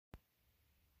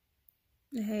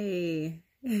Hey,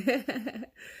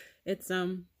 it's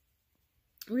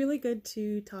really good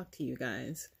to talk to you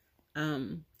guys.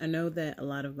 I know that a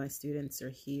lot of my students are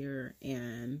here,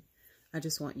 and I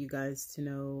just want you guys to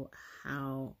know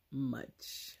how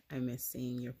much I miss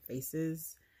seeing your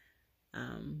faces.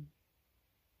 Um,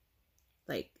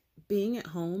 like being at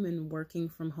home and working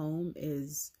from home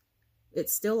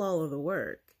it's still all of the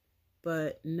work,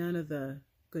 but none of the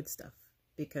good stuff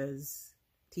because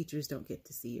teachers don't get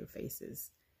to see your faces.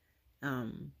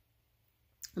 Um,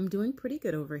 I'm doing pretty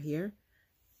good over here.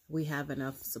 We have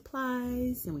enough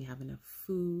supplies and we have enough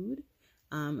food.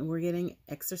 And we're getting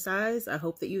exercise. I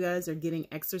hope that you guys are getting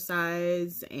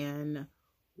exercise and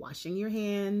washing your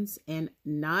hands and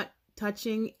not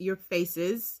touching your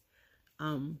faces,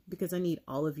 because I need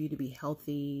all of you to be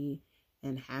healthy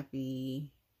and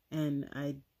happy. And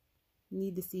I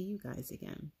need to see you guys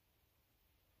again.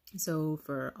 So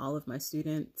for all of my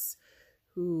students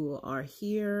who are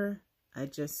here, I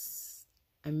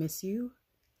miss you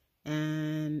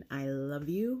and I love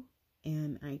you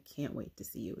and I can't wait to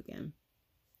see you again.